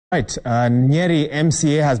Right, Nyeri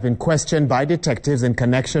MCA has been questioned by detectives in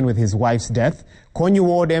connection with his wife's death. Konyu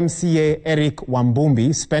Ward MCA Eric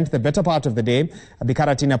Wambumbi spent the better part of the day at the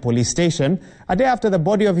Karatina police station, a day after the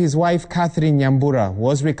body of his wife Catherine Nyambura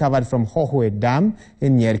was recovered from Hohwe Dam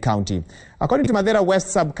in Nyeri County. According to Madera West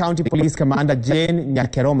Sub-County Police Commander Jane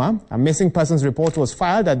Nyakeroma, a missing persons report was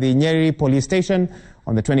filed at the Nyeri police station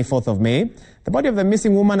on the 24th of May. The body of the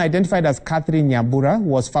missing woman, identified as Catherine Nyambura,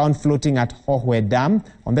 was found floating at Hohwe Dam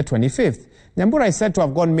on the 25th. Nyambura is said to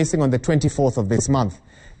have gone missing on the 24th of this month.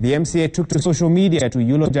 The MCA took to social media to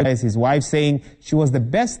eulogize his wife, saying she was the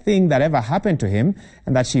best thing that ever happened to him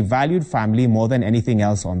and that she valued family more than anything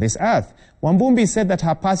else on this earth. Wambumbi said that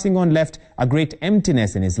her passing on left a great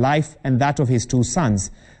emptiness in his life and that of his two sons.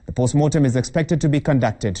 The post-mortem is expected to be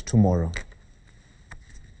conducted tomorrow.